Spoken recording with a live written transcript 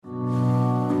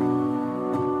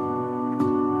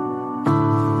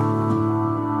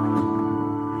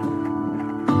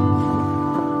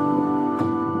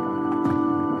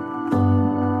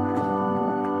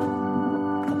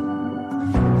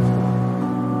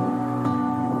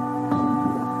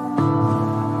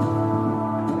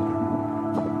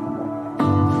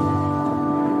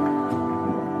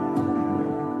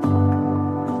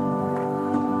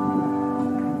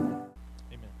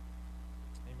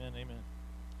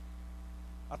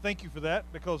I thank you for that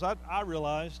because I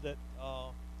realize that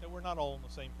we're not all on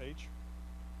the same page,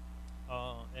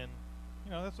 and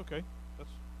that's okay. That's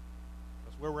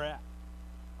where we're at.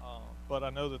 But I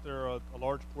know that there are a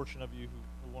large portion of you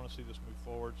who want to see this move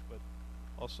forwards, but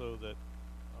also that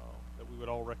we would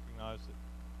all recognize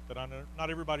that I know not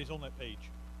everybody's on that page,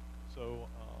 so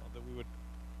that we would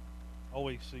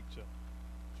always seek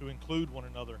to include one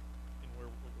another in what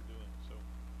we're doing. So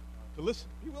to listen,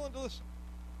 be willing to listen,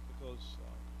 because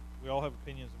we all have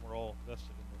opinions and we're all vested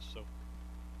in this. So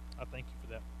I thank you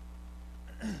for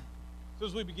that. So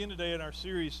as we begin today in our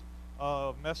series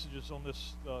of messages on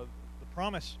this, the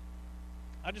promise,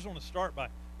 I just want to start by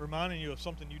reminding you of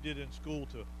something you did in school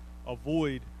to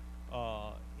avoid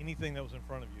anything that was in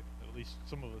front of you. At least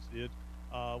some of us did.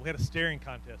 We had a staring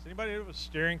contest. Anybody ever have a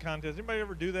staring contest? Anybody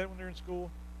ever do that when they're in school?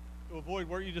 To avoid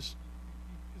where you just,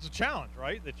 it's a challenge,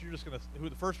 right? That you're just going to, who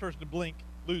the first person to blink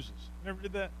loses. Never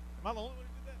did that? Am I the only one who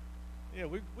did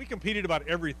that? Yeah, we competed about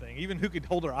everything, even who could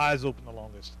hold their eyes open the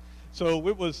longest. So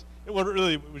it was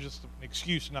just an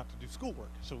excuse not to do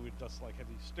schoolwork. So we just like had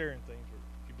these staring things where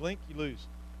if you blink, you lose.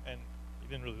 And you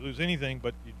didn't really lose anything,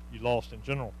 but you lost in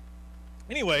general.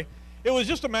 Anyway, it was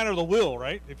just a matter of the will,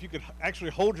 right? If you could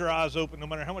actually hold your eyes open, no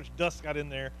matter how much dust got in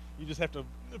there, you just have to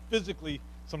physically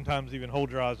sometimes even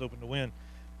hold your eyes open to win.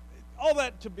 All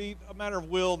that to be a matter of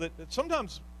will that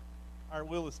sometimes our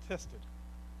will is tested,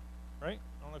 right?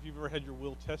 I don't know if you've ever had your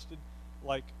will tested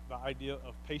like the idea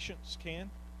of patience can.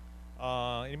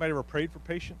 Anybody ever prayed for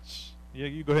patience? Yeah,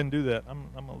 you go ahead and do that. I'm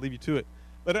going to leave you to it.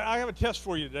 But I have a test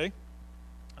for you today.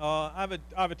 I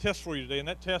have a test for you today, and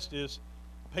that test is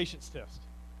a patience test.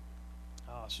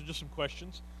 So just some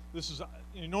questions. This is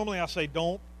normally I say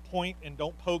don't point and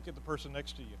don't poke at the person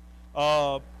next to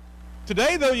you.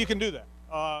 Today, though, you can do that.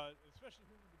 Especially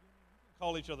when you can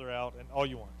call each other out and all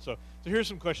you want. So here's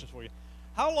some questions for you.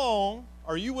 How long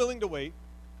are you willing to wait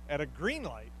at a green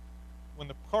light when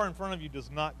the car in front of you does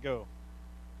not go?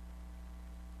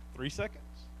 3 seconds?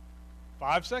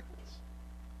 5 seconds?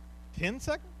 10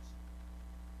 seconds?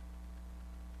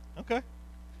 Okay.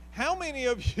 How many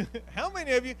of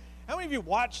you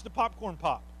watch the popcorn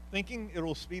pop thinking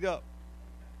it'll speed up?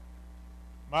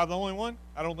 Am I the only one?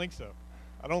 I don't think so.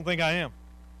 I don't think I am.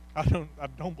 I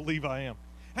don't believe I am.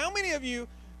 How many of you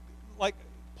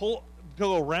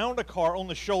go around a car on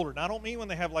the shoulder? Now I don't mean when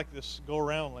they have like this go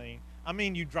around lane. I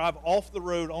mean you drive off the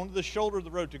road onto the shoulder of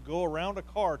the road to go around a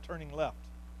car turning left.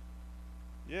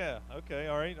 Yeah, okay,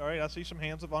 all right. I see some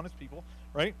hands of honest people,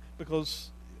 right? Because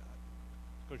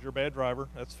you're a bad driver.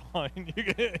 That's fine.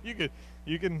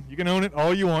 You can own it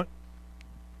all you want.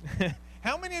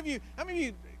 How many of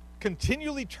you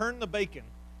continually turn the bacon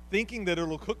thinking that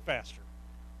it'll cook faster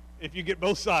if you get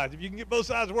both sides? If you can get both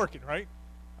sides working, right?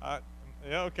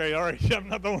 Yeah, okay, all right. I'm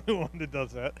not the only one that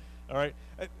does that. All right.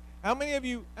 How many of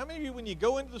you when you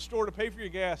go into the store to pay for your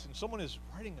gas and someone is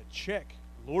writing a check,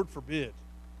 Lord forbid,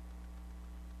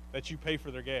 that you pay for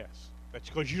their gas? That's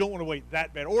because you don't want to wait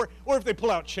that bad. Or if they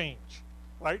pull out change.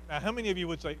 Right? Now, how many of you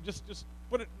would say, just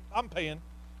put it, I'm paying.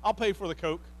 I'll pay for the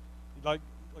Coke. Like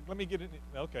let me get it.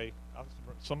 Okay.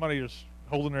 Somebody is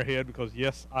holding their head because,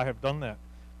 yes, I have done that.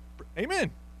 Amen.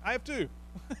 I have too.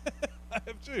 I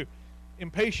have too.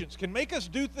 Impatience can make us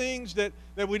do things that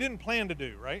we didn't plan to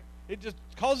do, right? It just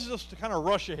causes us to kind of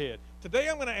rush ahead. Today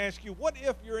I'm going to ask you, what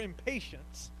if your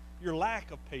impatience, your lack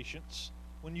of patience,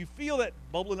 when you feel that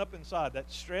bubbling up inside,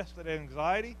 that stress, that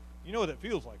anxiety, you know what it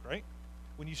feels like, right?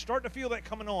 When you start to feel that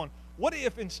coming on, what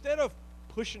if instead of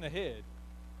pushing ahead,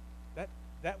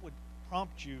 that would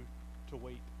prompt you to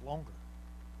wait longer?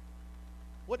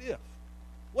 What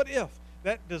if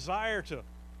that desire to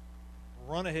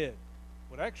run ahead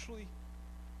would actually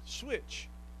switch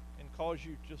and cause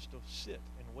you just to sit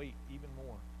and wait even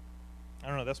more? I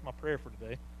don't know, that's my prayer for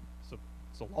today.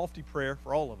 It's a lofty prayer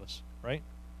for all of us, right?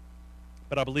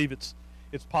 But I believe it's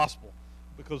possible,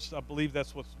 because I believe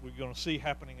that's what we're going to see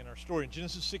happening in our story. In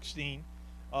Genesis 16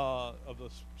 of the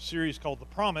series called The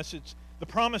Promise, the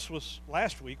promise was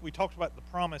last week. We talked about the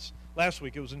promise last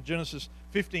week. It was in Genesis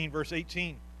 15, verse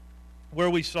 18, where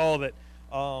we saw that,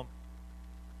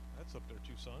 that's up there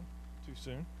too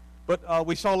soon. But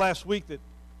we saw last week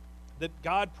that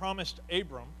God promised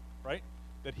Abram, right,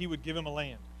 that he would give him a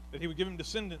land, that he would give him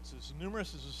descendants as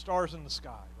numerous as the stars in the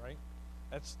sky, right?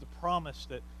 That's the promise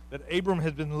that Abram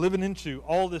has been living into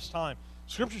all this time.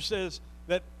 Scripture says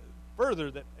that further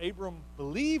that Abram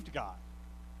believed God,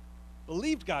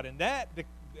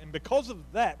 and because of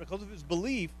that, because of his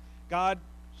belief, God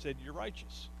said, "You're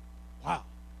righteous." Wow!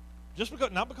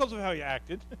 Not because of how he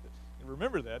acted, and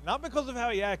remember that, not because of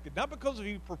how he acted, not because of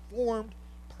he performed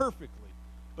perfectly,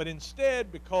 but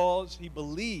instead because he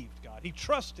believed God. He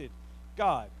trusted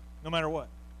God no matter what.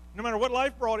 No matter what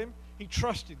life brought him, he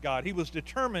trusted God. He was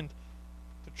determined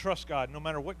to trust God. No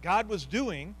matter what God was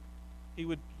doing, he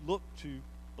would look to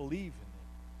believe in him.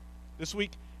 This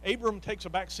week, Abram takes a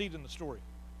back seat in the story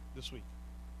this week.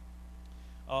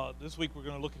 This week we're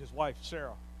going to look at his wife,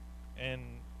 Sarah, and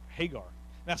Hagar.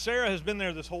 Now, Sarah has been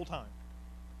there this whole time.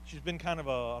 She's been kind of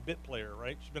a bit player,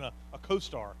 right? She's been a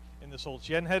co-star in this whole.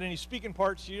 She hadn't had any speaking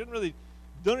parts. She hadn't really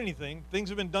done anything. Things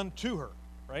have been done to her,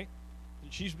 right?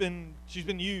 She's been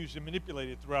used and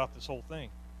manipulated throughout this whole thing.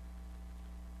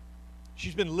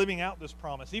 She's been living out this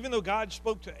promise. Even though God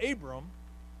spoke to Abram,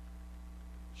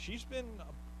 she's been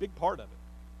a big part of it.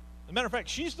 As a matter of fact,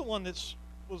 she's the one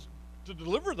was to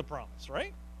deliver the promise,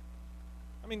 right?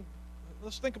 I mean,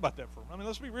 let's think about that for a moment. I mean,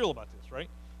 let's be real about this, right?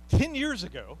 10 years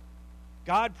ago,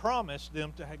 God promised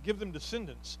them to give them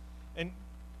descendants, and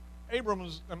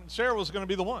Sarah was going to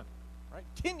be the one, right?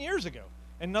 10 years ago,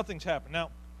 and nothing's happened. Now,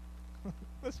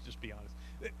 let's just be honest.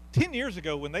 10 years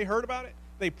ago, when they heard about it,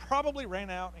 they probably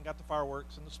ran out and got the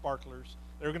fireworks and the sparklers.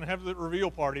 They were going to have the reveal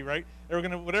party, right? They were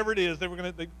going to, whatever it is,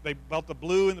 they bought the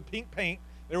blue and the pink paint.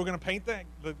 They were going to paint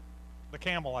the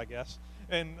camel, I guess,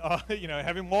 and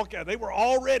have him walk out. They were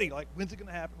all ready, like, when's it going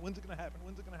to happen? When's it going to happen?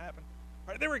 When's it going to happen?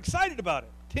 Right? They were excited about it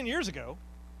 10 years ago.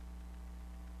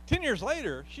 10 years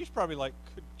later, she's probably like,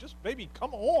 just baby,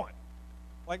 come on.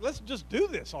 Like, let's just do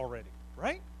this already,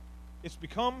 right? It's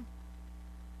become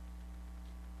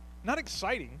not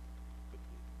exciting,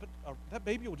 but that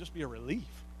baby will just be a relief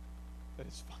that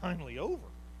it's finally over.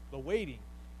 The waiting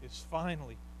is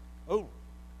finally over.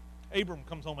 Abram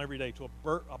comes home every day to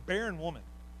a barren woman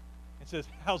and says,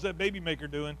 how's that baby maker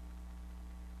doing?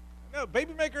 No,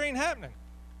 baby maker ain't happening,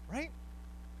 right?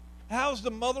 How's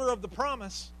the mother of the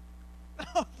promise?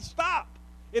 No, stop.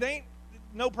 It ain't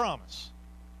no promise.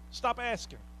 Stop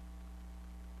asking.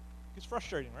 It's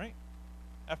frustrating, right?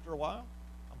 After a while,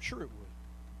 I'm sure it would.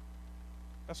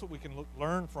 That's what we can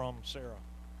learn from Sarah,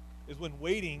 is when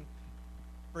waiting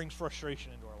brings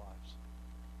frustration into our lives.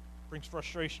 Brings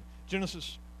frustration.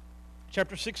 Genesis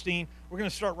chapter 16, we're going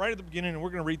to start right at the beginning, and we're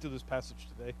going to read through this passage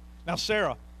today. Now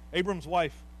Sarah, Abram's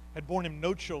wife, had borne him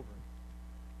no children,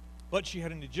 but she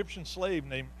had an Egyptian slave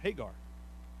named Hagar.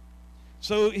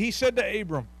 So she said to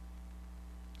Abram,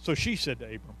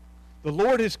 the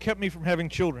Lord has kept me from having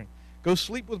children. Go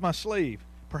sleep with my slave.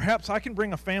 Perhaps I can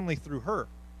bring a family through her.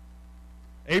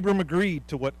 Abram agreed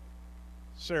to what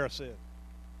Sarah said.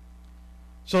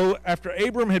 So after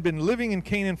Abram had been living in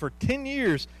Canaan for 10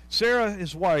 years, Sarah,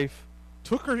 his wife,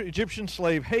 took her Egyptian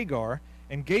slave Hagar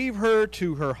and gave her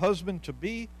to her husband to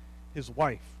be his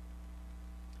wife.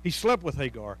 He slept with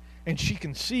Hagar, and she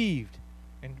conceived.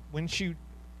 And when she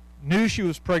knew she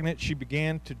was pregnant, she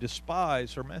began to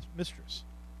despise her mistress.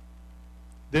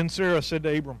 Then Sarah said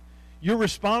to Abram, you're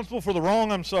responsible for the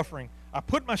wrong I'm suffering. I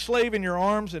put my slave in your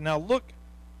arms, and now look,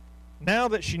 now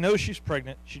that she knows she's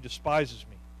pregnant, she despises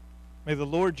me. May the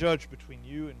Lord judge between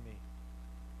you and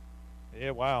me.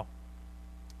 Yeah, wow.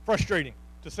 Frustrating,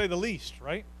 to say the least,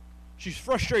 right? She's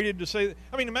frustrated to say,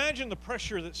 imagine the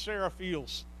pressure that Sarah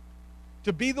feels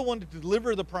to be the one to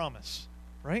deliver the promise,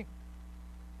 right?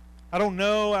 I don't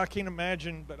know, I can't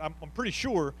imagine, but I'm pretty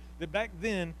sure that back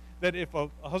then, that if a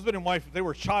husband and wife, if they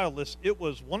were childless, it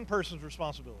was one person's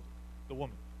responsibility, the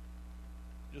woman.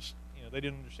 Just, they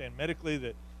didn't understand medically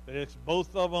that it's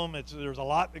both of them. There's a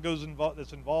lot that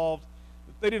that's involved.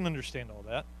 They didn't understand all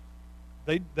that.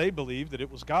 They believed that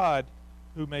it was God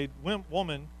who made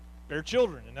woman bear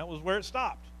children, and that was where it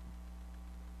stopped.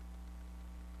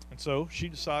 And so she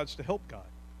decides to help God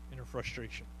in her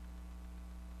frustration.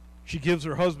 She gives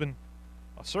her husband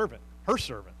a servant, her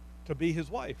servant, to be his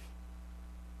wife.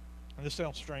 And this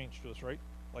sounds strange to us, right?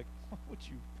 Like,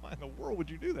 why in the world would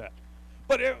you do that?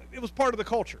 But it was part of the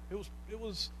culture. It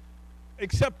was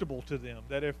acceptable to them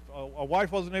that if a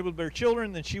wife wasn't able to bear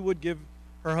children, then she would give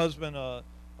her husband a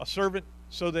servant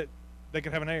so that they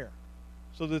could have an heir,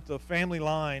 so that the family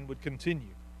line would continue.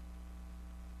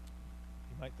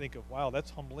 You might think of, wow,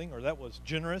 that's humbling, or that was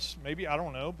generous, maybe, I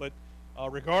don't know, but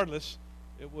regardless,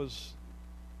 it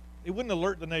wouldn't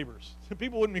alert the neighbors.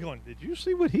 People wouldn't be going, did you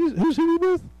see who's he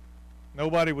with?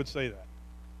 Nobody would say that.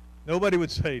 Nobody would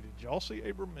say, did y'all see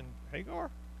Abram and Hagar?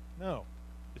 No.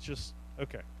 It's just,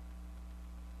 okay.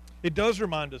 It does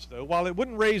remind us, though, while it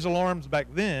wouldn't raise alarms back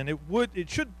then, it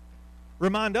should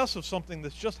remind us of something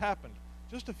that's just happened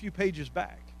just a few pages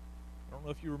back. I don't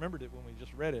know if you remembered it when we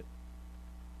just read it.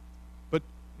 But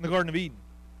in the Garden of Eden,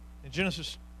 in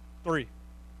Genesis 3,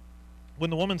 when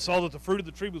the woman saw that the fruit of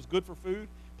the tree was good for food,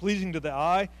 pleasing to the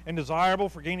eye, and desirable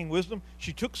for gaining wisdom,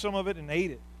 she took some of it and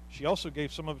ate it. She also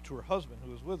gave some of it to her husband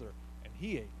who was with her, and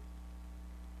he ate it.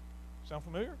 Sound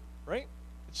familiar? Right?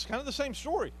 It's kind of the same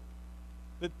story.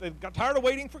 They got tired of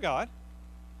waiting for God.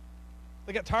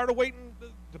 They got tired of waiting,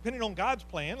 depending on God's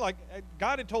plan. Like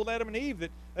God had told Adam and Eve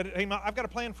that hey, I've got a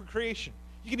plan for creation.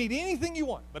 You can eat anything you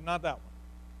want, but not that one.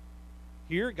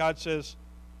 Here, God says,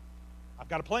 I've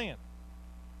got a plan.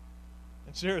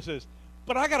 And Sarah says,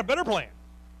 but I got a better plan.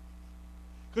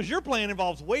 Because your plan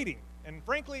involves waiting. And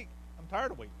frankly, I'm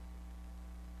tired of waiting.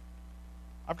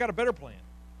 I've got a better plan.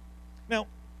 Now,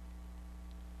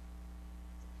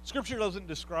 Scripture doesn't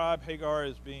describe Hagar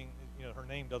as being, her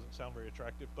name doesn't sound very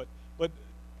attractive, but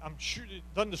I'm sure it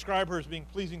doesn't describe her as being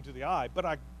pleasing to the eye, but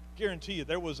I guarantee you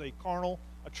there was a carnal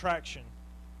attraction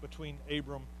between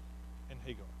Abram and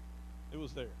Hagar. It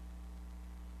was there.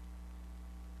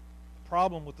 The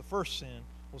problem with the first sin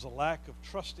was a lack of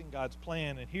trusting God's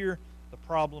plan, and here the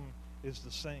problem is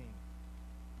the same.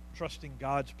 Trusting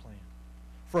God's plan.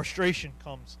 Frustration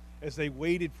comes as they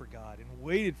waited for God and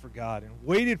waited for God and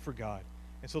waited for God.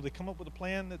 And so they come up with a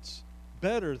plan that's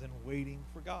better than waiting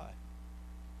for God.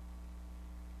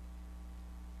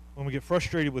 When we get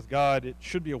frustrated with God, it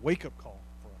should be a wake-up call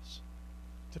for us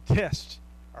to test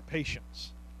our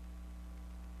patience.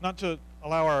 Not to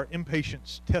allow our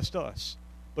impatience test us,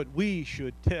 but we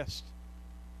should test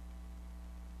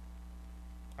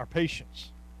our patience.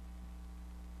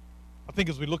 I think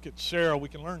as we look at Sarah, we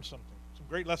can learn something, some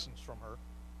great lessons from her.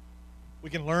 We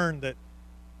can learn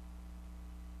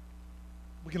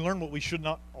what we should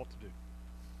not ought to do.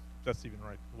 If that's even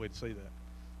right way to say that.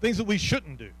 Things that we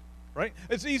shouldn't do, right?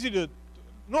 It's easy to,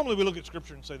 normally we look at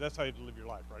Scripture and say that's how you live your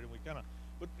life, right? And we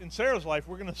but in Sarah's life,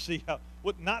 we're going to see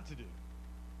what not to do.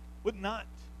 What not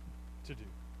to do.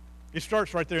 It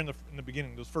starts right there in the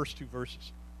beginning, those first two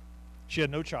verses. She had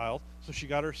no child, so she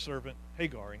got her servant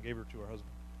Hagar and gave her to her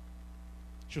husband.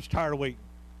 She was tired of waiting.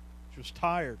 She was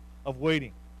tired of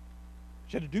waiting.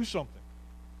 She had to do something.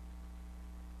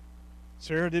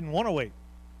 Sarah didn't want to wait,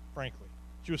 frankly.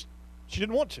 She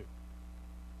didn't want to.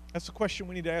 That's the question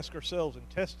we need to ask ourselves in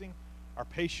testing our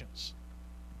patience.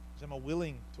 Am I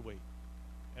willing to wait?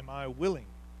 Am I willing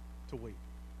to wait?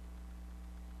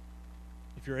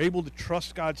 If you're able to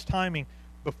trust God's timing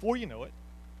before you know it,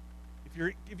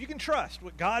 if you can trust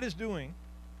what God is doing,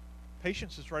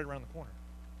 patience is right around the corner.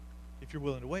 If you're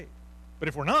willing to wait. But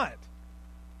if we're not,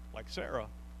 like Sarah,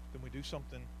 then we do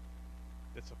something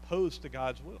that's opposed to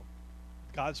God's will,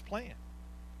 God's plan.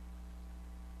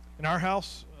 In our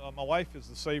house, my wife is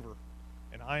the saver,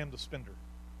 and I am the spender.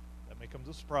 That may come as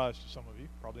a surprise to some of you,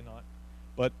 probably not.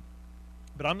 But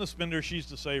I'm the spender, she's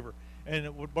the saver.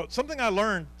 But something I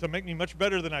learned to make me much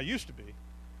better than I used to be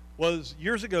was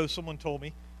years ago someone told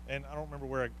me, and I don't remember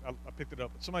where I picked it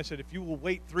up, but somebody said if you will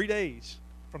wait 3 days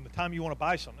from the time you want to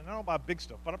buy something, and I don't buy big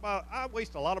stuff, but I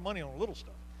waste a lot of money on little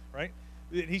stuff, right?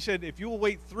 He said if you will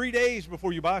wait 3 days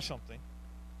before you buy something,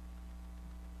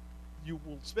 you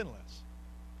will spend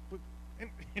less.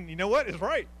 And you know what? It's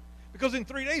right. Because in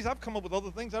 3 days I've come up with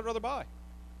other things I'd rather buy.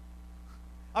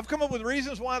 I've come up with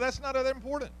reasons why that's not that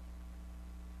important.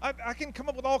 I can come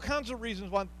up with all kinds of reasons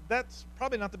why that's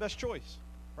probably not the best choice,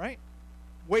 right?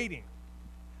 Waiting.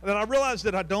 And then I realized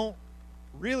that I don't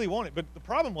really want it. But the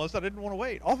problem was I didn't want to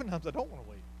wait. Oftentimes I don't want to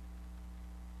wait.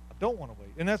 I don't want to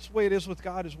wait. And that's the way it is with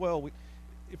God as well.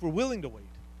 If we're willing to wait,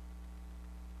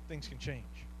 things can change.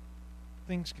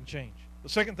 Things can change. The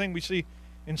second thing we see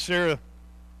in Sarah's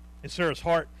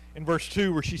heart in verse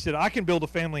 2 where she said, I can build a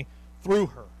family through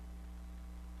her.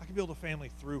 I can build a family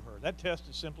through her. That test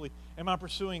is simply, am I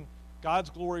pursuing God's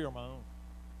glory or my own?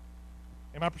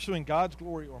 Am I pursuing God's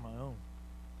glory or my own?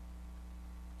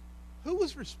 Who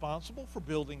was responsible for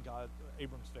building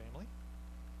Abram's family?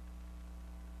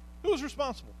 Who was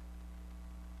responsible?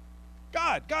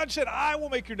 God. God said, I will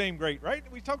make your name great, right?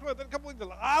 We talked about that a couple weeks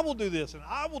ago. I will do this, and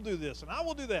I will do this, and I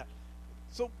will do that.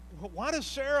 So why does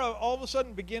Sarah all of a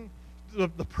sudden begin the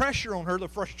pressure on her, the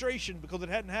frustration because it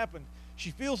hadn't happened? She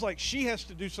feels like she has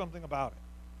to do something about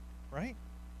it, right?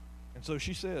 And so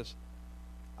she says,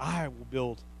 I will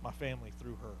build my family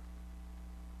through her.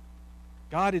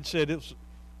 God had said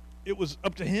it was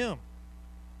up to him.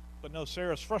 But no,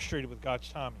 Sarah's frustrated with God's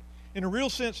timing. In a real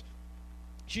sense,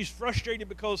 she's frustrated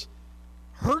because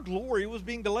her glory was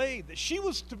being delayed, that she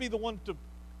was to be the one to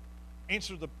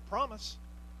answer the promise,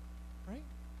 right?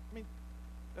 I mean,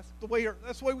 that's the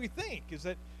way we think, is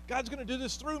that God's going to do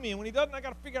this through me, and when he doesn't, I got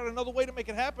to figure out another way to make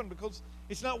it happen because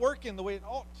it's not working the way it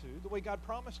ought to, the way God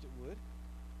promised it would.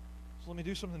 So let me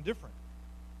do something different.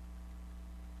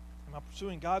 Am I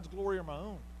pursuing God's glory or my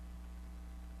own?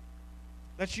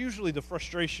 That's usually the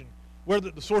frustration, where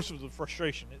the source of the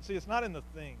frustration. See, it's not in the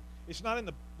thing. It's not in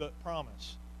the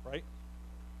promise. right?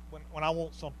 When I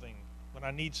want something, when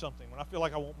I need something, when I feel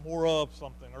like I want more of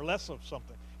something or less of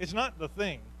something. It's not the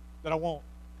thing that I want,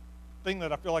 thing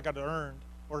that I feel like I've earned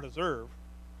or deserve.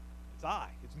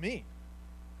 It's me.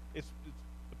 It's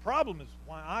the problem is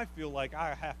why I feel like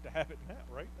I have to have it now,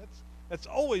 right? That's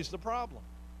always the problem.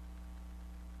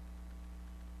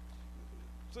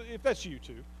 So if that's you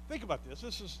too, think about this.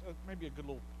 This is maybe a good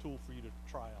little tool for you to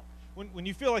try out. When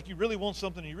you feel like you really want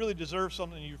something, you really deserve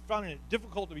something, and you're finding it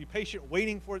difficult to be patient,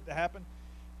 waiting for it to happen,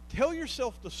 tell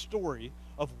yourself the story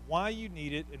of why you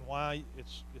need it and why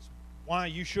it's why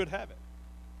you should have it.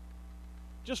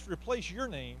 Just replace your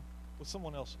name with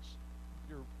someone else's,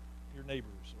 your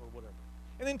neighbor's or whatever,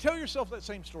 and then tell yourself that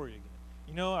same story again.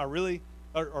 You know,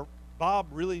 or Bob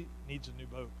really needs a new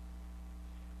boat.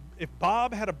 If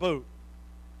Bob had a boat,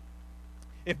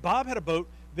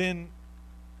 then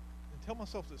tell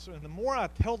myself this. And the more I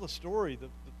tell the story, the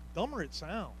dumber it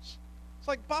sounds. It's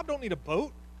like Bob don't need a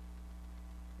boat.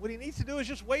 What he needs to do is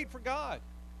just wait for God.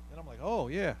 And I'm like, oh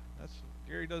yeah, that's what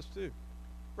Gary does too.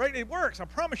 Right? It works. I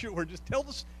promise you it works. Just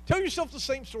tell yourself the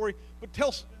same story, but tell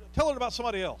it about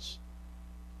somebody else.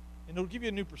 And it'll give you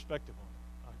a new perspective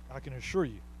on it. I can assure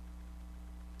you.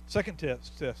 Second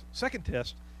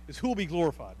test is who will be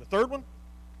glorified. The third one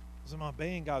is, am I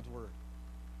obeying God's word?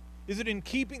 Is it in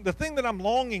keeping, the thing that I'm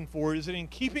longing for, is it in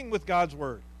keeping with God's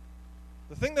word?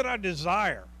 The thing that I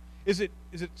desire, is it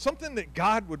something that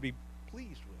God would be pleased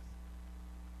with?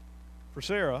 For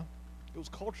Sarah, it was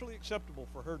culturally acceptable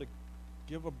for her to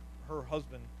give her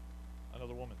husband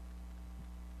another woman.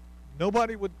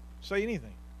 Nobody would say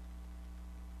anything.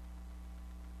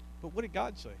 But what did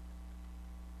God say?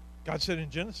 God said in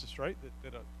Genesis, right,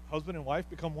 that a husband and wife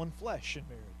become one flesh in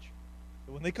marriage.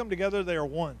 That when they come together, they are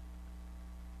one.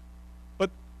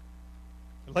 But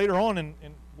later on, and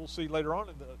we'll see later on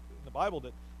in the Bible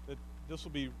that this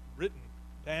will be written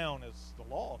down as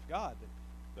the law of God,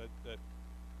 that the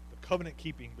covenant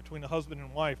keeping between the husband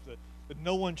and wife, that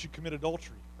no one should commit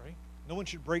adultery, right? No one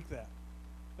should break that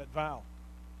vow.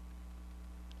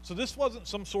 So this wasn't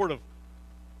some sort of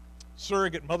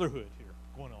surrogate motherhood here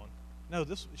going on. No,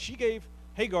 she gave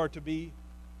Hagar to be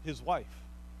his wife.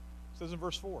 It says in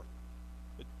verse 4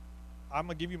 that I'm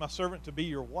going to give you my servant to be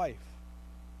your wife.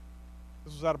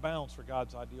 This was out of bounds for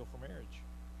God's ideal for marriage.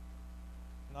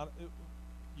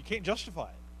 You can't justify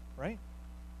it, right?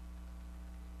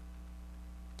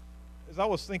 As I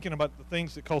was thinking about the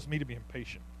things that cause me to be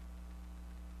impatient,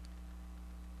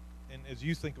 and as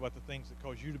you think about the things that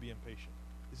cause you to be impatient,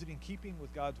 is it in keeping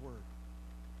with God's word?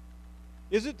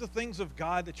 Is it the things of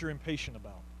God that you're impatient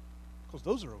about? Because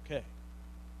those are okay,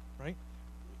 right?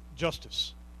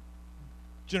 Justice,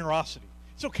 generosity.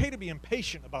 It's okay to be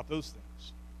impatient about those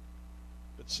things.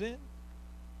 But sin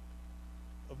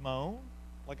of my own,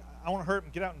 like I want to hurt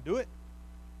and get out and do it.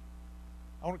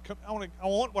 I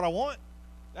want what I want.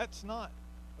 That's not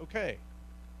okay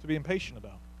to be impatient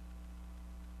about.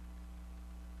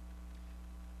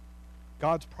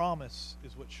 God's promise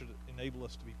is what should enable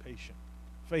us to be patient.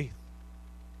 Faith.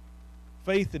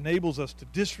 Faith enables us to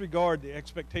disregard the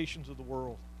expectations of the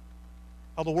world.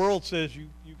 How the world says you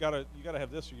gotta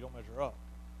have this or you don't measure up.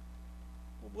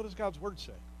 Well, what does God's word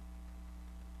say?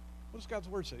 What does God's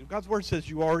word say? God's word says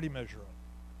you already measure up.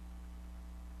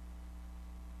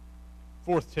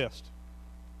 Fourth test.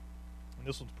 And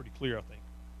this one's pretty clear, I think.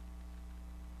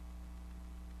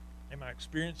 Am I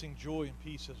experiencing joy and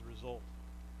peace as a result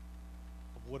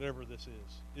of whatever this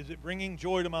is? Is it bringing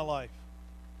joy to my life?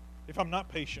 If I'm not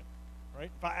patient, right?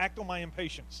 If I act on my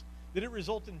impatience, did it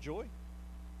result in joy?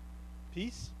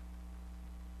 Peace?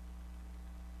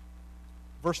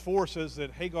 Verse 4 says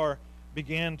that Hagar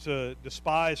began to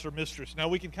despise her mistress. Now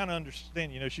we can kind of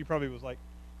understand, she probably was like,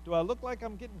 do I look like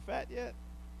I'm getting fat yet?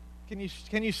 Can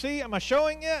you see? Am I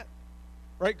showing yet?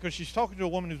 Right? Because she's talking to a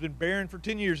woman who's been barren for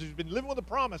 10 years, who's been living with a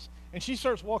promise, and she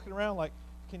starts walking around like,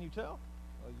 can you tell?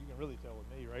 Well, you can really tell with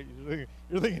me, right?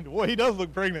 You're thinking, boy, he does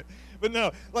look pregnant. But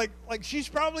no, like she's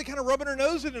probably kind of rubbing her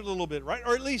nose in it a little bit, right?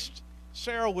 Or at least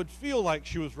Sarah would feel like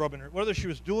she was rubbing her. Whether she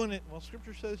was doing it, well,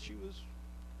 Scripture says she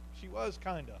was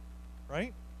kind of,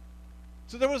 right?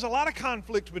 So there was a lot of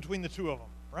conflict between the two of them,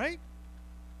 right?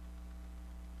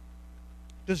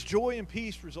 Does joy and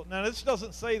peace result? Now, this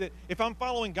doesn't say that if I'm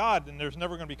following God, then there's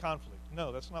never going to be conflict.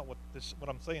 No, that's not what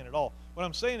I'm saying at all. What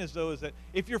I'm saying is, though, is that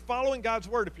if you're following God's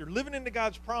word, if you're living into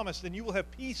God's promise, then you will have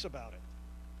peace about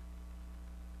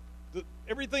it.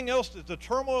 Everything else, the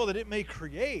turmoil that it may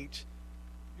create,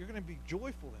 you're going to be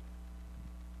joyful in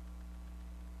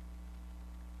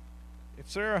it. If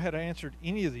Sarah had answered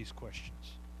any of these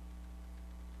questions,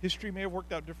 history may have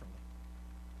worked out differently.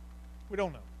 We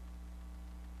don't know.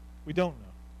 We don't know.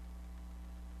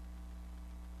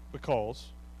 because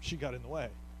she got in the way.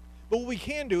 But what we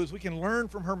can do is we can learn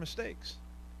from her mistakes.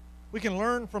 We can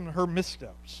learn from her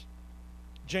missteps.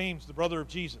 James, the brother of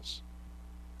Jesus,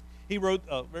 he wrote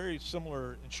a very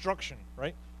similar instruction,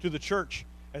 right, to the church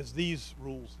as these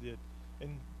rules did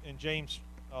in James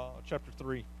chapter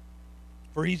 3.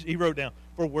 For he wrote down,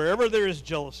 "For wherever there is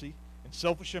jealousy and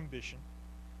selfish ambition,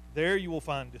 there you will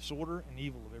find disorder and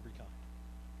evil of every kind.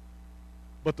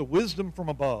 But the wisdom from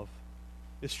above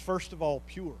is first of all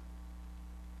pure.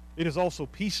 It is also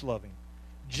peace-loving,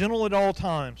 gentle at all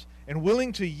times, and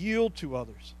willing to yield to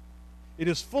others. It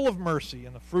is full of mercy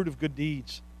and the fruit of good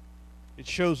deeds. It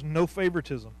shows no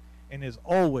favoritism and is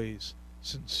always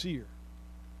sincere.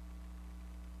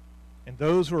 And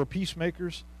those who are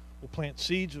peacemakers will plant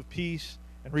seeds of peace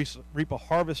and reap a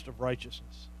harvest of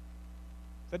righteousness."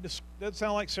 Does that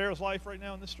sound like Sarah's life right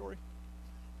now in this story?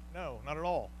 No, not at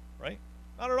all, right?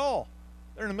 Not at all.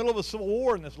 They're in the middle of a civil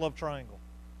war in this love triangle.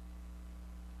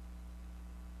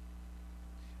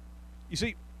 You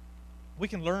see, we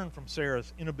can learn from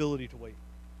Sarah's inability to wait.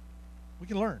 We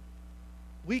can learn.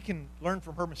 We can learn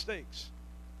from her mistakes.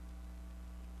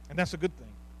 And that's a good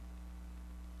thing.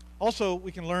 Also,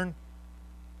 we can learn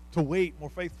to wait more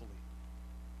faithfully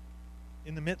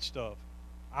in the midst of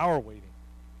our waiting.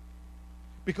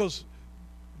 Because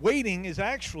waiting is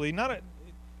actually not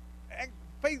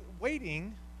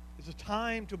waiting is a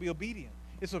time to be obedient.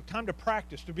 It's a time to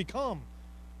practice, to become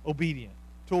obedient,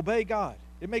 to obey God.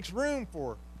 It makes room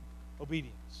for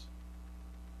obedience.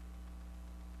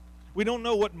 We don't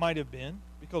know what might have been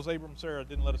because Abram and Sarah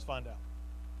didn't let us find out.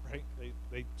 Right?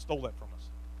 They stole that from us.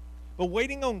 But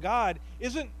waiting on God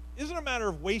isn't a matter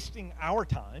of wasting our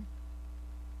time.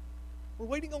 We're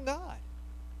waiting on God.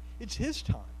 It's His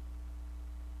time.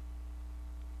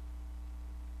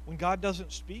 When God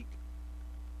doesn't speak,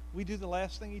 we do the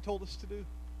last thing He told us to do.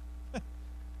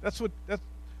 That's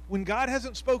when God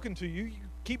hasn't spoken to you, you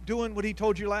keep doing what He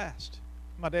told you last.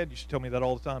 My dad used to tell me that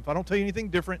all the time. If I don't tell you anything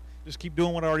different, just keep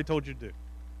doing what I already told you to do.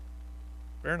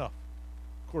 Fair enough.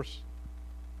 Of course,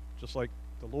 just like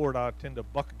the Lord, I tend to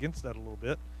buck against that a little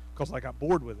bit because I got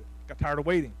bored with it. Got tired of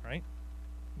waiting, right?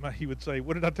 He would say,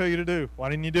 "What did I tell you to do? Why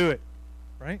didn't you do it?"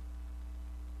 Right?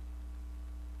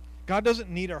 God doesn't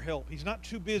need our help. He's not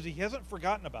too busy. He hasn't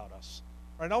forgotten about us.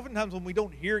 Right? Oftentimes when we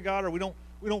don't hear God or we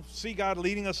don't see God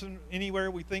leading us in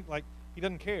anywhere, we think like He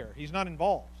doesn't care. He's not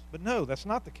involved. But no, that's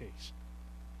not the case.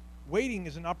 Waiting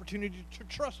is an opportunity to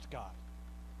trust God.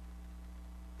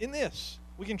 In this,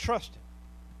 we can trust Him.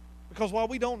 Because while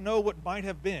we don't know what might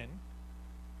have been,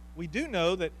 we do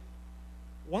know that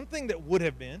one thing that would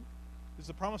have been is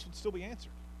the promise would still be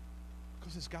answered.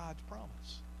 Because it's God's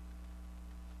promise.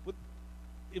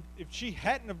 If she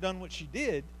hadn't have done what she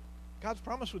did, God's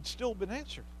promise would still have been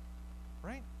answered.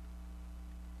 Right?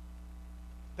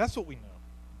 That's what we know.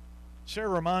 Sarah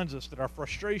reminds us that our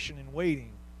frustration in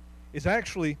waiting is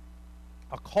actually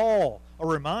a call, a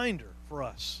reminder for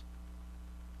us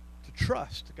to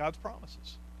trust God's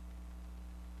promises.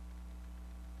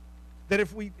 That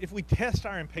if we test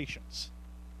our impatience,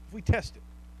 if we test it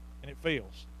and it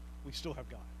fails, we still have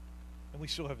God and we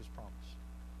still have His promise.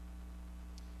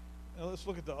 Now let's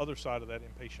look at the other side of that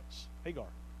impatience. Hagar,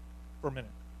 for a minute.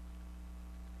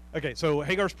 Okay, so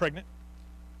Hagar's pregnant.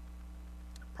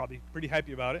 Probably pretty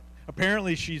happy about it.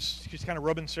 Apparently she's kind of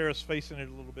rubbing Sarah's face in it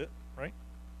a little bit, right?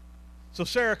 So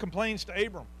Sarah complains to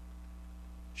Abram.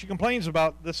 She complains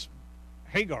about this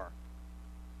Hagar.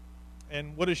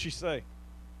 And what does she say?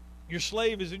 "Your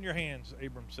slave is in your hands,"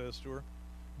 Abram says to her.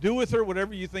 "Do with her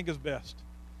whatever you think is best."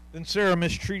 Then Sarah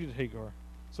mistreated Hagar,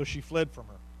 so she fled from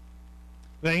her.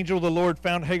 The angel of the Lord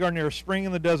found Hagar near a spring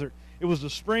in the desert. It was the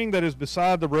spring that is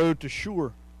beside the road to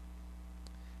Shur.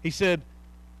 This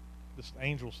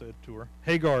angel said to her,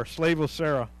 "Hagar, slave of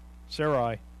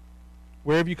Sarai,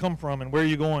 where have you come from and where are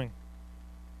you going?"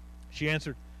 She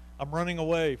answered, "I'm running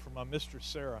away from my mistress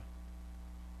Sarah."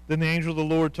 Then the angel of the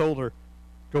Lord told her,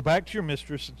 "Go back to your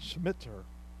mistress and submit to her."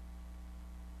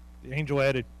 The angel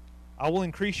added, "I will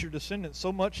increase your descendants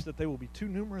so much that they will be too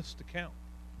numerous to count."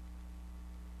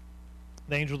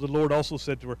 The angel of the Lord also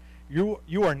said to her,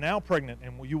 You are now pregnant,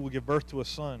 and you will give birth to a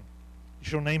son. You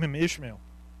shall name him Ishmael,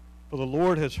 for the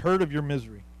Lord has heard of your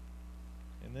misery."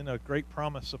 And then a great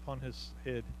promise upon his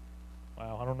head.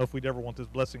 Wow, I don't know if we'd ever want this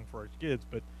blessing for our kids,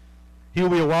 but he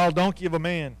will be a wild donkey of a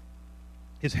man.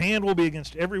 His hand will be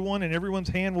against everyone, and everyone's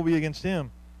hand will be against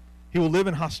him. He will live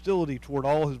in hostility toward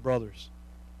all his brothers.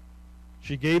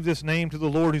 She gave this name to the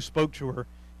Lord who spoke to her,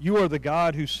 "You are the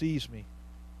God who sees me."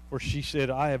 For she said,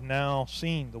 "I have now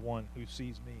seen the one who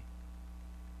sees me."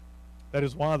 That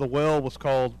is why the well was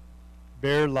called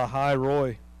Ber Lahai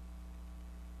Roi.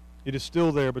 It is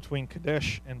still there between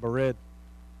Kadesh and Bered.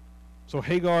 So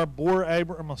Hagar bore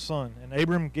Abram a son, and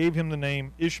Abram gave him the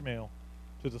name Ishmael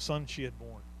to the son she had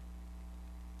born.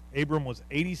 Abram was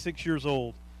 86 years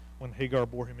old when Hagar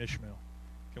bore him Ishmael.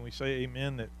 Can we say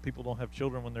amen that people don't have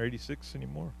children when they're 86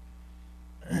 anymore?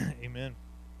 Amen.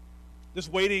 This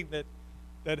waiting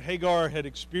that Hagar had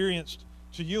experienced,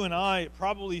 to you and I, it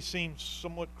probably seems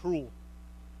somewhat cruel.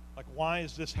 Like, why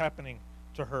is this happening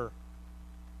to her?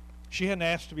 She hadn't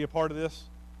asked to be a part of this.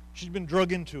 She'd been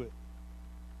drug into it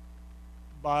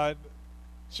by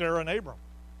Sarah and Abram.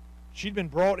 She'd been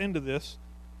brought into this.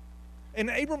 And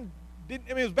Abram didn't,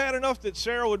 it was bad enough that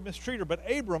Sarah would mistreat her, but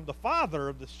Abram, the father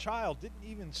of this child, didn't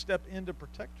even step in to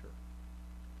protect her.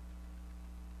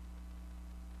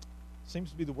 Seems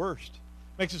to be the worst.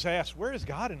 Makes us ask, where is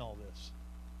God in all this?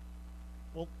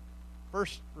 Well,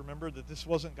 first, remember that this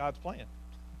wasn't God's plan.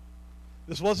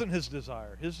 This wasn't his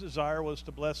desire. His desire was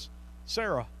to bless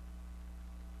Sarah.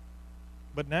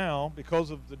 But now, because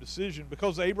of the decision,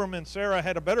 because Abram and Sarah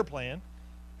had a better plan,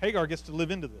 Hagar gets to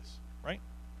live into this, right?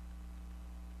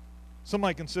 Some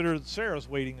might consider Sarah's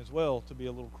waiting as well to be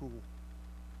a little cruel.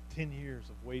 10 years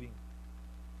of waiting.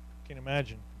 Can't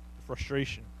imagine the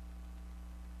frustration.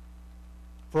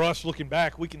 For us, looking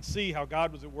back, we can see how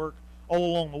God was at work all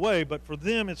along the way, but for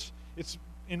them, it's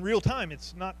in real time,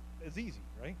 it's not as easy,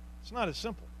 right? It's not as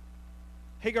simple.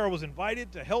 Hagar was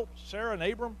invited to help Sarah and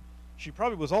Abram. She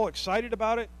probably was all excited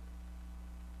about it.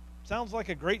 Sounds like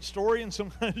a great story in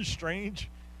some kind of strange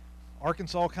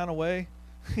Arkansas kind of way.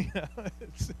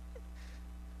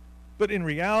 But in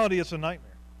reality, it's a nightmare.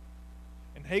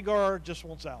 And Hagar just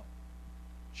wants out.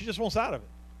 She just wants out of it.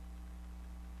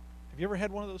 Have you ever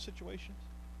had one of those situations?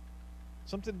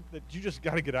 Something that you just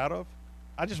got to get out of?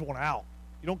 I just want out.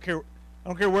 I don't care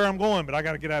where I'm going, but I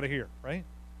got to get out of here, right?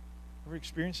 Ever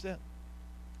experienced that?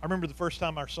 I remember the first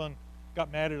time our son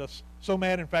got mad at us, so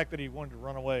mad, in fact, that he wanted to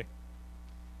run away.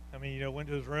 I mean, went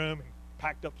to his room and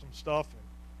packed up some stuff,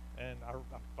 and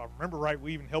if I remember right,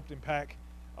 we even helped him pack.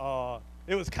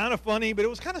 It was kind of funny, but it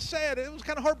was kind of sad. It was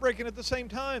kind of heartbreaking at the same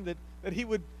time that he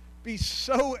would be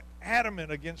so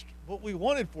adamant against what we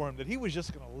wanted for him that he was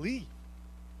just going to leave.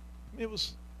 I mean, it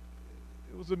was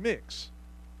a mix.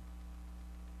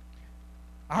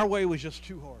 Our way was just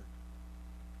too hard.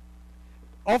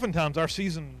 Oftentimes, our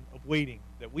season of waiting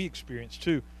that we experience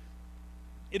too,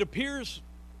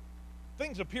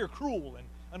 things appear cruel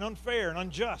and unfair and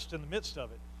unjust in the midst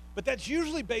of it. But that's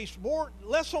usually based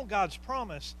less on God's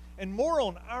promise and more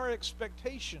on our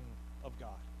expectation of God.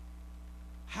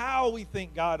 How we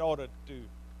think God ought to do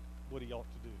what he ought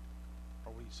to do,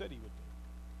 or what he said he would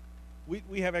do.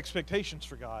 We have expectations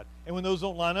for God, and when those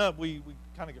don't line up, we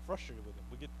kind of get frustrated with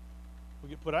him. We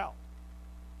get put out.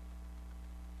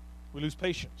 We lose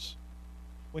patience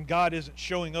when God isn't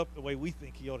showing up the way we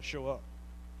think he ought to show up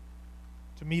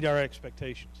to meet our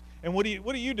expectations. And what do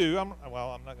you do? I'm not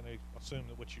going to assume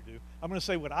that what you do. I'm going to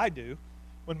say what I do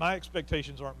when my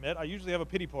expectations aren't met. I usually have a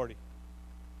pity party,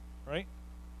 right?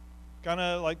 Kind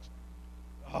of like,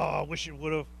 I wish it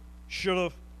would have, should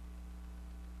have.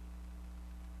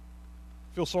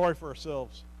 Feel sorry for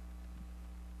ourselves.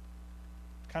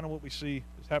 Kind of what we see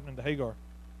is happening to Hagar.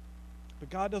 But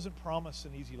God doesn't promise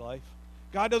an easy life.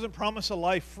 God doesn't promise a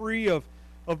life free of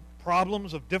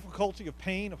problems, of difficulty, of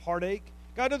pain, of heartache.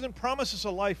 God doesn't promise us a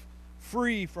life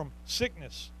free from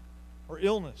sickness or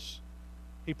illness.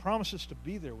 He promises to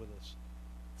be there with us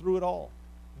through it all,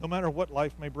 no matter what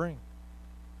life may bring.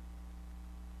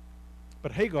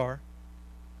 But Hagar,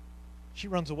 she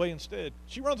runs away instead.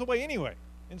 She runs away anyway,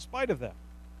 in spite of that.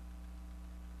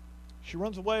 She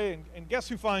runs away, and guess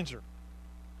who finds her?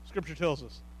 Scripture tells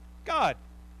us, God.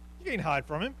 You can't hide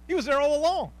from him. He was there all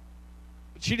along.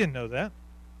 But she didn't know that.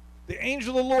 The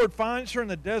angel of the Lord finds her in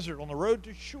the desert on the road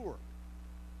to Shur.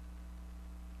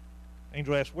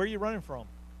 Angel asks, where are you running from?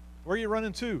 Where are you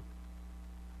running to?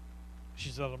 She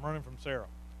says, I'm running from Sarah.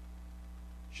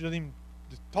 She doesn't even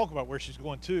talk about where she's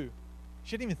going to.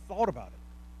 She hadn't even thought about it.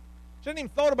 She hadn't even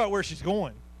thought about where she's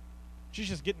going. She's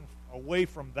just getting away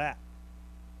from that.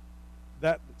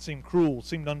 That seemed cruel,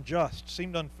 seemed unjust,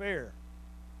 seemed unfair.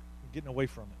 Getting away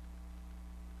from it.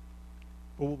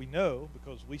 But what we know,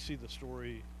 because we see the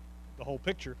story, the whole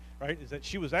picture, right, is that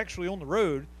she was actually on the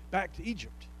road back to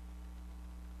Egypt.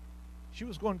 She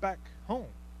was going back home,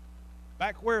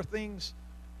 back where things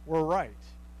were right.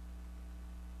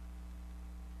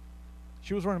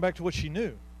 She was running back to what she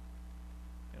knew.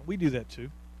 And we do that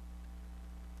too.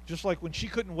 Just like when she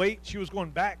couldn't wait, she was going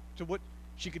back to what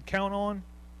she could count on.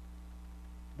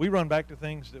 We run back to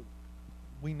things that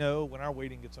we know when our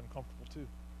waiting gets uncomfortable too.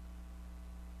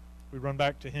 We run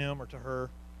back to him or to her.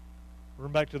 We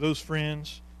run back to those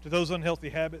friends to those unhealthy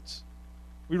habits.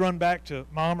 We run back to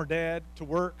mom or dad, to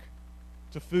work,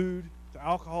 to food, to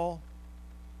alcohol.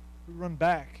 We run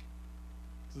back.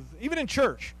 Even in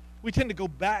church, we tend to go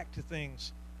back to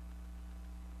things.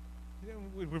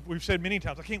 We've said many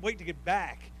times, I can't wait to get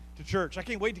back to church. I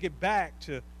can't wait to get back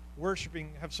to worshiping,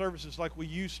 have services like we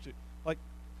used to. Like,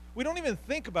 we don't even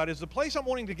think about, is the place I'm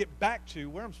wanting to get back to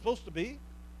where I'm supposed to be?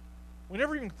 We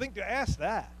never even think to ask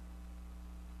that.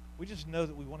 We just know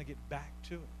that we want to get back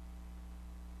to it.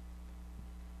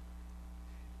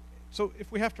 So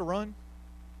if we have to run,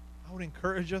 I would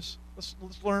encourage us, let's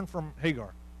learn from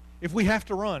Hagar. If we have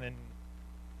to run, and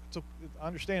I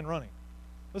understand running,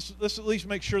 let's at least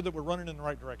make sure that we're running in the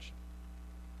right direction.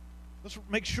 Let's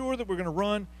make sure that we're going to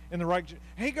run in the right direction.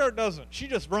 Hagar doesn't. She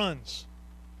just runs.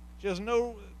 She doesn't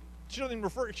know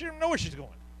where she's going.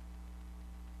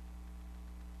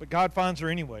 But God finds her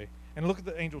anyway. And look at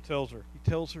the angel tells her. He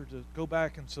tells her to go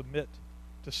back and submit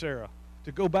to Sarah.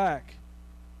 To go back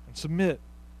and submit.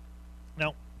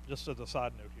 Now, just as a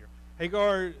side note here,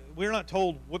 Hagar, we're not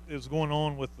told what is going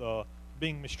on with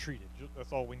being mistreated.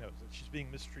 That's all we know, that she's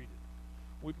being mistreated.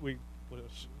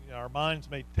 Our minds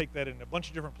may take that in a bunch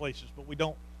of different places, but we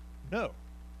don't know.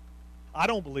 I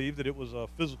don't believe that it was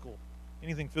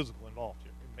anything physical involved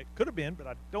here. It could have been, but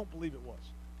I don't believe it was.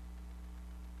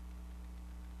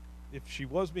 If she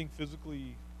was being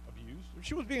physically abused, if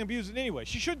she was being abused in any way,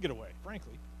 she should get away,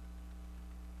 frankly.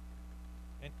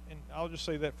 And I'll just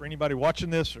say that for anybody watching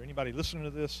this or anybody listening to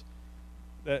this,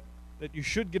 that you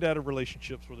should get out of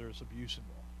relationships where there's abuse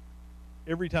involved.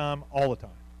 Every time, all the time.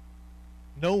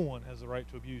 No one has the right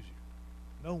to abuse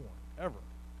you. No one, ever,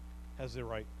 has the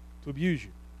right to abuse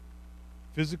you.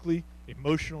 Physically,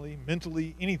 emotionally,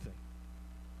 mentally, anything.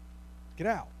 Get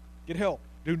out. Get help.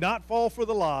 Do not fall for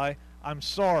the lie, I'm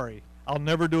sorry, I'll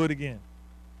never do it again.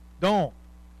 Don't.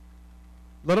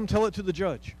 Let them tell it to the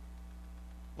judge.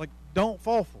 Like, don't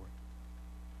fall for it.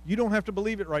 You don't have to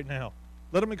believe it right now.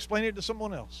 Let them explain it to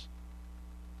someone else.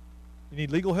 You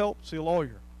need legal help? See a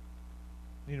lawyer.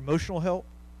 You need emotional help?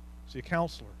 See a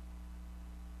counselor.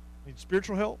 You need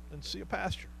spiritual help? Then see a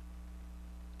pastor.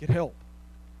 Get help.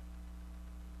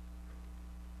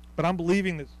 But I'm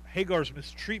believing that Hagar's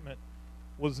mistreatment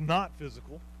was not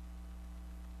physical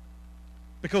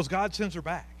because God sends her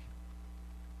back.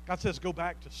 God says, go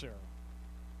back to Sarah.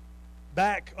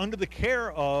 Back under the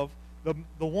care of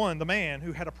the man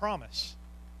who had a promise.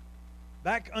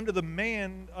 Back under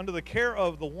the care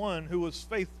of the one who was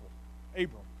faithful,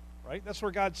 Abram, right? That's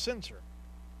where God sends her.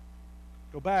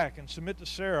 Go back and submit to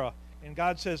Sarah, and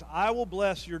God says, I will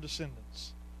bless your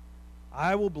descendants.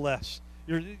 I will bless.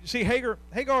 See, Hagar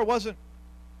wasn't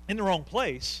in the wrong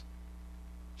place.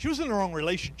 She was in the wrong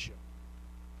relationship.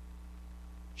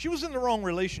 She was in the wrong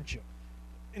relationship.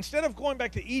 Instead of going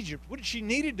back to Egypt, what she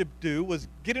needed to do was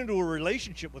get into a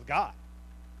relationship with God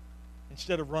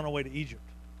instead of run away to Egypt.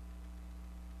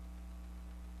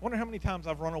 I wonder how many times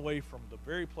I've run away from the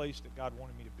very place that God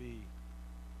wanted me to be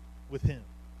with Him.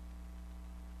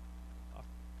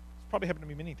 It's probably happened to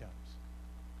me many times.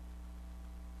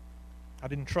 I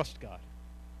didn't trust God,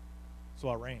 so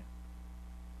I ran.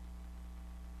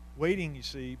 Waiting, you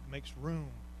see, makes room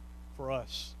for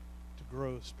us to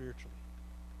grow spiritually.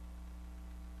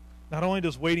 Not only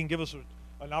does waiting give us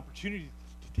an opportunity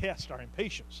to test our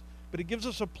impatience, but it gives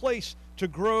us a place to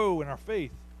grow in our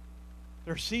faith.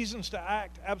 There are seasons to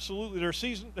act, absolutely.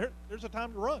 There's a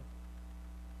time to run.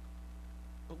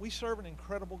 But we serve an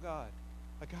incredible God,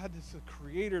 a God that's the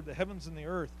creator of the heavens and the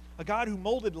earth, a God who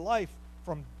molded life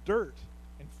from dirt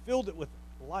and filled it with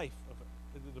life.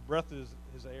 The breath is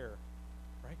His air,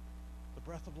 right? The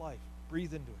breath of life.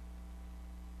 Breathe into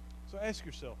it. So ask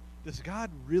yourself, does God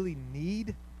really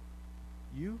need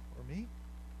you or me?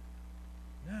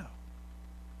 No.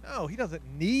 No, He doesn't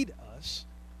need us.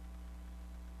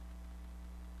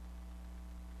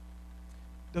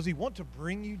 Does He want to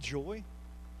bring you joy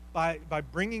by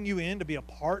bringing you in to be a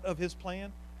part of His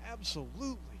plan?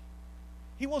 Absolutely.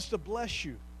 He wants to bless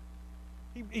you.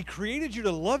 He created you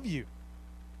to love you.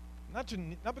 Not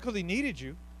because He needed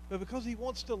you, but because He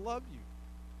wants to love you.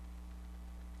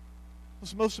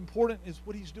 What's most important is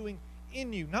what He's doing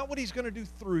in you, not what He's going to do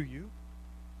through you.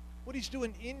 What He's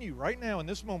doing in you right now in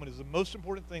this moment is the most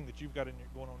important thing that you've got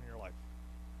going on in your life.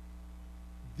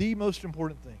 The most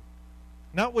important thing.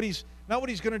 Not what he's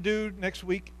going to do next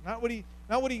week, not what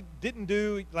he didn't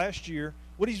do last year.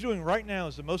 What He's doing right now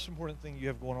is the most important thing you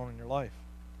have going on in your life,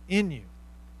 in you.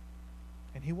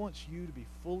 And He wants you to be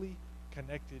fully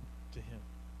connected to Him.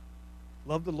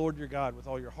 Love the Lord your God with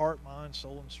all your heart, mind,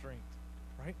 soul, and strength.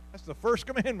 Right? That's the first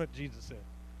commandment, Jesus said.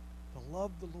 To love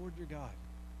the Lord your God.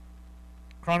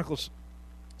 Chronicles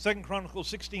 2 Chronicles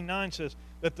 16:9 says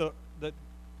that the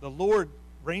Lord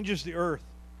ranges the earth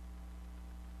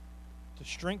to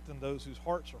strengthen those whose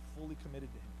hearts are fully committed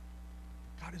to Him.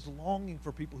 God is longing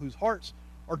for people whose hearts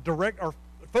are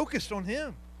focused on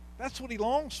Him. That's what He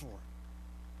longs for.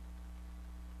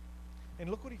 And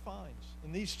look what He finds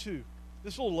in these two.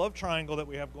 This little love triangle that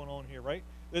we have going on here, right?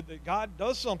 That God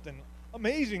does something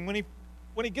amazing when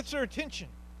He gets their attention.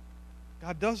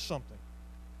 God does something.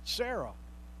 Sarah,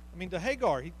 to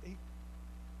Hagar,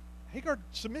 Hagar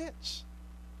submits.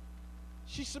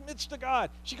 She submits to God.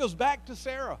 She goes back to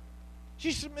Sarah.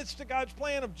 She submits to God's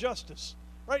plan of justice.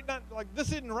 Right? Not like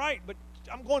this isn't right, but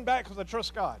I'm going back because I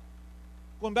trust God.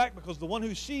 I'm going back because the one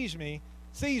who sees me.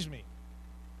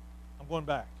 I'm going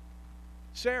back.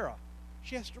 Sarah,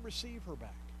 she has to receive her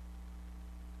back.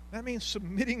 That means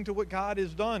submitting to what God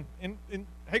has done in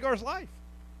Hagar's life.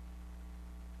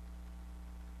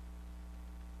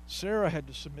 Sarah had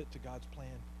to submit to God's plan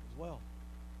as well.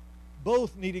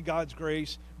 Both needed God's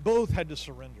grace. Both had to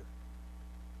surrender.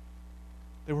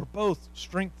 They were both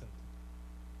strengthened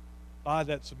by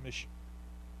that submission.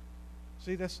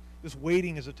 See, this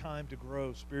waiting is a time to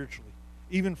grow spiritually,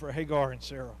 even for Hagar and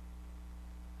Sarah.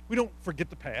 We don't forget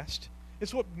the past.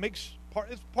 It's part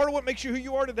of what makes you who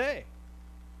you are today.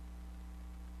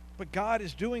 But God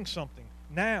is doing something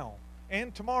now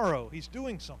and tomorrow. He's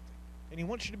doing something, and He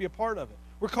wants you to be a part of it.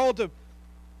 We're called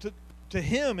to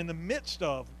Him in the midst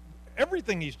of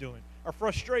everything He's doing, our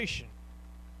frustration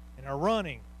and our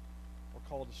running. We're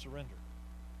called to surrender.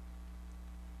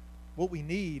 What we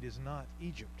need is not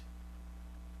Egypt.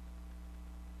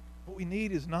 What we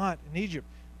need is not in Egypt.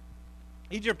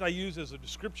 Egypt I use as a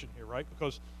description here, right?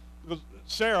 Because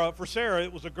for Sarah,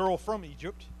 it was a girl from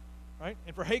Egypt, right?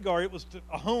 And for Hagar, it was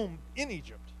a home in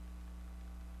Egypt.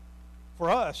 For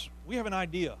us, we have an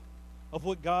idea of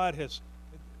what God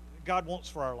wants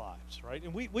for our lives, right?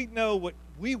 And we know what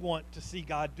we want to see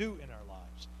God do in our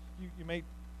lives. You may,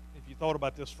 if you thought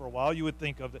about this for a while, you would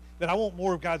think of that I want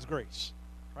more of God's grace,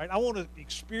 right? I want to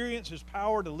experience His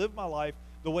power to live my life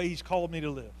the way He's called me to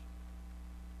live.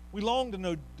 We long to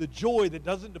know the joy that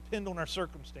doesn't depend on our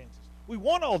circumstances. We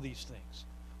want all these things.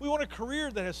 We want a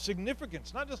career that has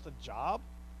significance, not just a job.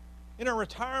 In our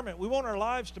retirement, we want our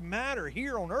lives to matter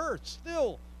here on earth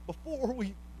still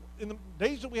in the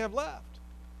days that we have left.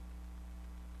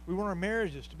 We want our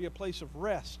marriages to be a place of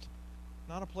rest,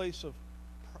 not a place of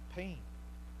pain.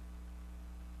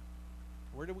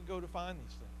 Where do we go to find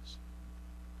these things?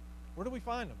 Where do we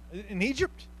find them? In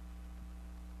Egypt?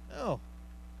 No.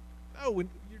 You're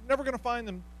never going to find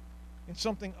them in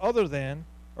something other than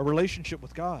a relationship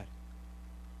with God.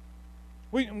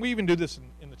 We even do this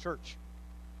in the church.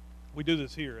 We do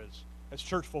this here as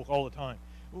church folk all the time.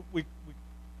 We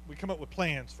come up with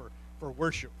plans for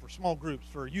worship, for small groups,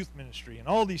 for youth ministry, and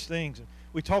all these things. And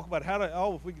we talk about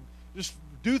if we can just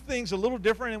do things a little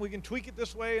different, and we can tweak it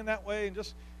this way and that way,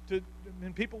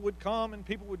 and people would come and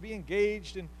people would be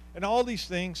engaged and all these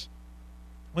things.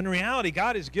 When in reality,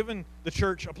 God has given the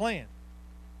church a plan.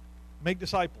 Make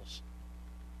disciples.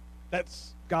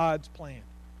 That's God's plan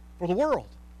for the world.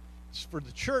 It's for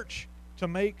the church to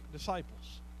make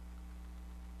disciples.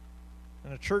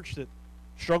 And a church that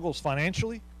struggles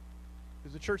financially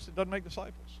is a church that doesn't make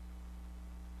disciples.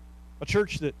 A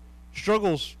church that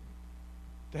struggles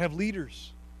to have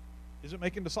leaders isn't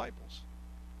making disciples.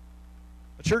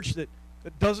 A church that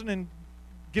doesn't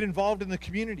get involved in the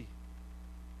community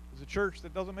is a church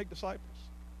that doesn't make disciples.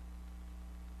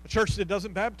 A church that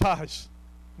doesn't baptize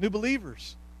new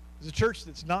believers is a church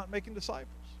that's not making disciples.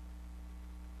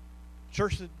 A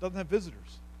church that doesn't have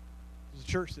visitors is a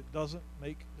church that doesn't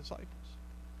make disciples.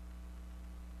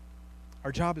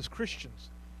 Our job as Christians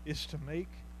is to make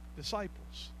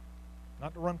disciples,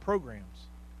 not to run programs,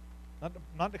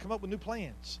 not to come up with new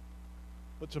plans,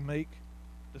 but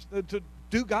to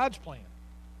do God's plan.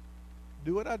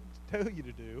 Do what I tell you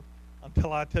to do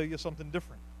until I tell you something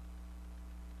different.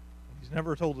 And He's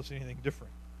never told us anything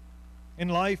different. In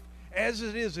life, as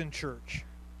it is in church,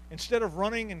 instead of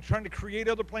running and trying to create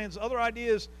other plans, other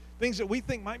ideas, things that we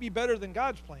think might be better than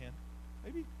God's plan,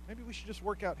 maybe we should just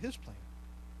work out His plan.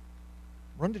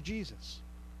 Run to Jesus.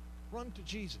 Run to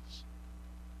Jesus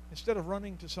instead of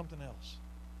running to something else.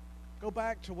 Go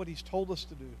back to what He's told us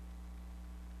to do.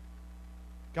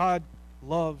 God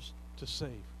loves to save.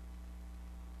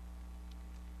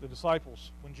 The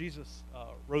disciples, when Jesus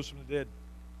rose from the dead,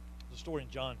 the story in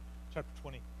John chapter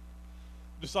 20,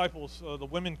 the disciples, the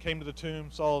women came to the tomb,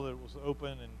 saw that it was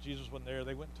open, and Jesus wasn't there.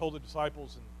 They went and told the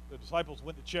disciples, and the disciples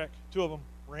went to check. Two of them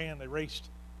ran, they raced.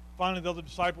 Finally, the other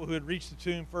disciple who had reached the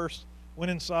tomb first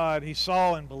went inside. He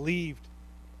saw and believed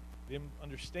They didn't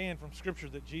understand from Scripture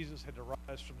that Jesus had to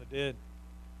rise from the dead.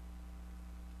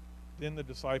 Then the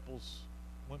disciples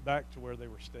went back to where they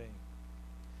were staying.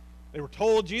 They were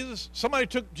told somebody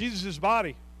took Jesus'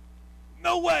 body.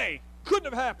 No way! Couldn't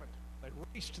have happened. They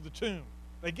race to the tomb.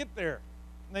 They get there,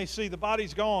 and they see the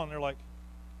body's gone. They're like,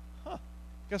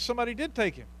 guess somebody did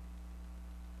take him.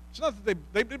 It's not that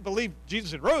they didn't believe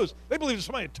Jesus had rose. They believed that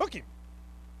somebody had took him.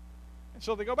 And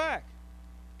so they go back.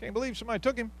 Can't believe somebody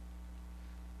took him.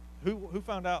 Who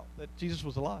found out that Jesus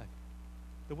was alive?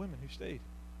 The women who stayed.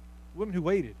 The women who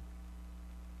waited.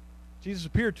 Jesus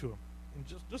appeared to them. And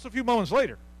just a few moments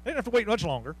later. They didn't have to wait much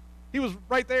longer. He was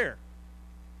right there.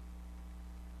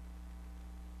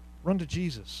 Run to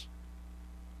Jesus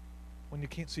when you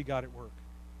can't see God at work.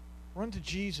 Run to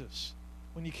Jesus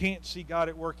when you can't see God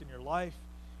at work in your life,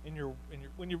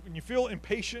 when you feel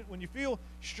impatient, when you feel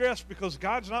stressed because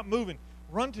God's not moving.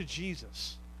 Run to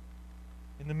Jesus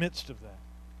in the midst of that.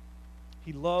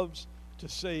 He loves to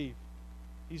save.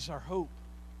 He's our hope.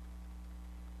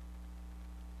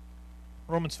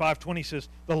 Romans 5:20 says,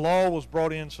 the law was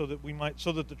brought in so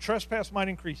that the trespass might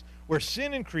increase. Where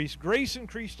sin increased, grace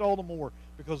increased all the more.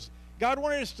 Because God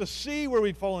wanted us to see where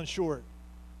we'd fallen short.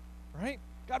 Right?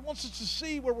 God wants us to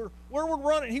see where we're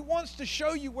running. He wants to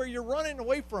show you where you're running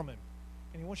away from Him.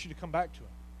 And He wants you to come back to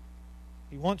Him.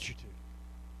 He wants you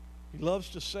to. He loves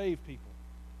to save people.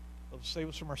 He loves to save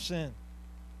us from our sin.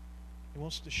 He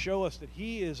wants to show us that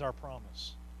He is our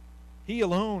promise. He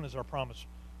alone is our promise.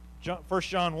 1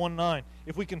 John 1:9,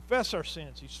 if we confess our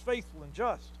sins, He's faithful and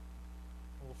just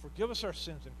and will forgive us our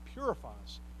sins and purify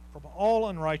us from all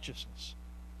unrighteousness.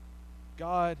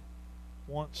 God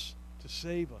wants to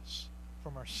save us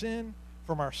from our sin,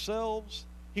 from ourselves.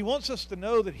 He wants us to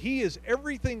know that He is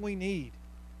everything we need,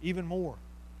 even more.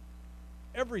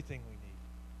 Everything we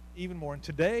need, even more. And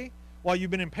today, while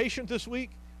you've been impatient this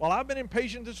week, while I've been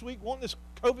impatient this week, wanting this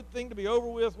COVID thing to be over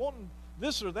with, wanting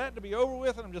this or that to be over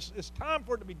with, and it's time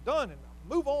for it to be done and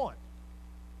move on.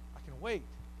 I can wait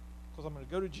because I'm going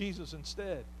to go to Jesus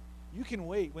instead. You can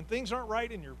wait. When things aren't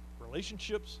right in your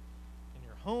relationships, in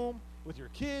your home, with your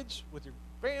kids, with your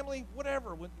family,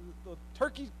 whatever, when the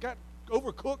turkey got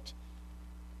overcooked,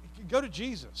 you can go to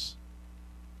Jesus.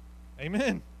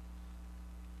 Amen.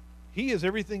 He is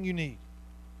everything you need.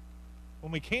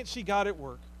 When we can't see God at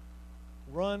work,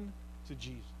 run to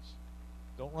Jesus.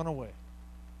 Don't run away.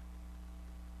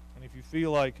 And if you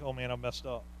feel like, oh man, I messed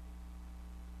up,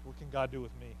 what can God do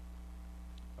with me?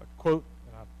 A quote,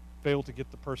 and I failed to get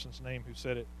the person's name who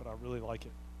said it, but I really like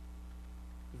it.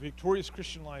 The victorious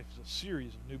Christian life is a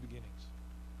series of new beginnings.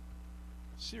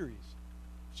 A series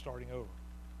of starting over.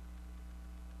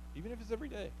 Even if it's every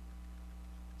day.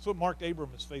 That's what marked Abram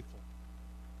as faithful.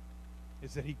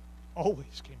 Is that he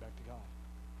always came back to God.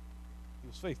 He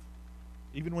was faithful.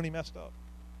 Even when he messed up.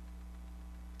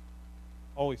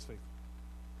 Always faithful.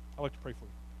 I'd like to pray for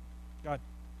you. God,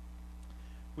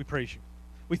 we praise you.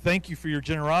 We thank you for your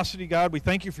generosity, God. We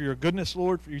thank you for your goodness,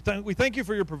 Lord. We thank you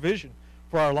for your provision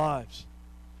for our lives.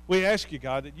 We ask you,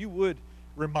 God, that you would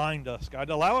remind us, God,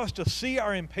 to allow us to see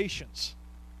our impatience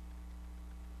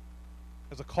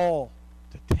as a call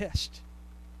to test.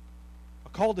 A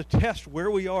call to test where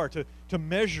we are, to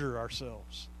measure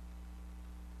ourselves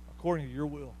according to your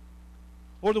will.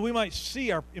 Lord, that we might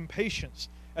see our impatience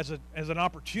as an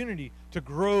opportunity to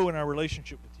grow in our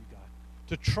relationship with you, God,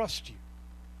 to trust you.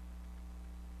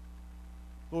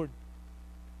 Lord,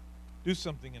 do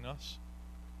something in us.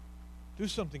 Do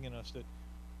something in us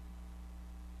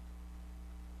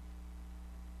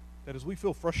that as we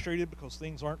feel frustrated because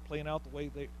things aren't playing out the way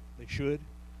they should,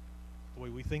 the way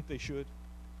we think they should,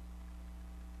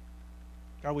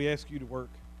 God, we ask you to work.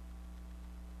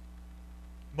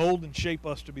 Mold and shape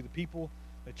us to be the people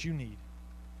that you need.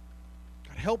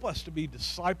 God, help us to be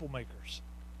disciple makers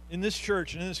in this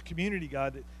church and in this community,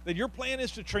 God, that your plan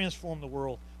is to transform the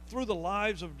world through the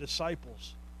lives of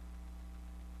disciples.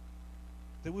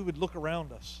 That we would look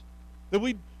around us. That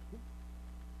we'd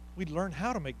learn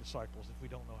how to make disciples if we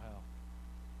don't know how.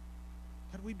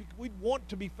 God, we'd want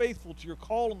to be faithful to your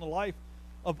call in the life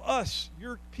of us,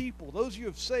 your people, those you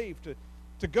have saved,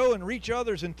 to go and reach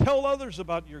others and tell others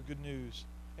about your good news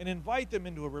and invite them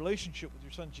into a relationship with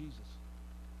your Son, Jesus.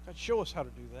 God, show us how to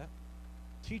do that.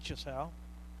 Teach us how.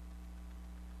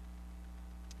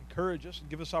 Encourage us and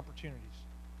give us opportunities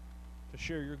to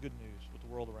share your good news with the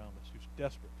world around us who's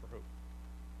desperate for hope.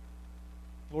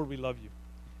 Lord, we love you.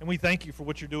 And we thank you for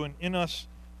what you're doing in us,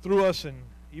 through us, and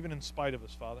even in spite of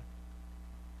us, Father.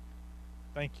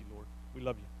 Thank you, Lord. We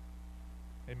love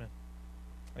you. Amen.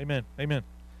 Amen. Amen.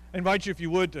 I invite you, if you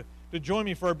would, to join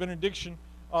me for our benediction.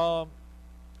 And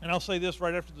I'll say this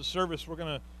right after the service. We're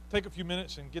going to take a few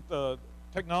minutes and get the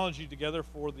technology together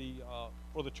for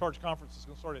the charge conference. It's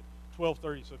going to start at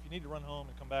 12:30. So if you need to run home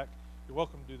and come back, you're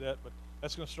welcome to do that. But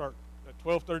that's going to start at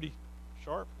 12:30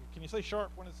 sharp. Can you say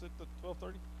sharp when it's at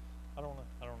 12:30? I don't know.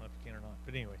 I don't know if you can or not.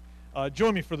 But anyway,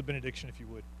 join me for the benediction if you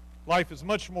would. Life is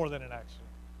much more than an accident.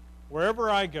 Wherever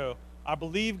I go, I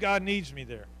believe God needs me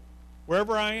there.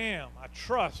 Wherever I am, I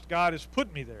trust God has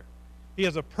put me there. He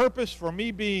has a purpose for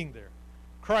me being there.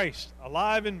 Christ,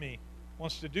 alive in me,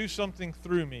 wants to do something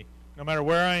through me, no matter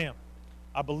where I am.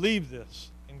 I believe this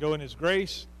and go in His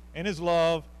grace and His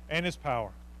love and His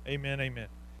power. Amen,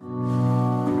 amen.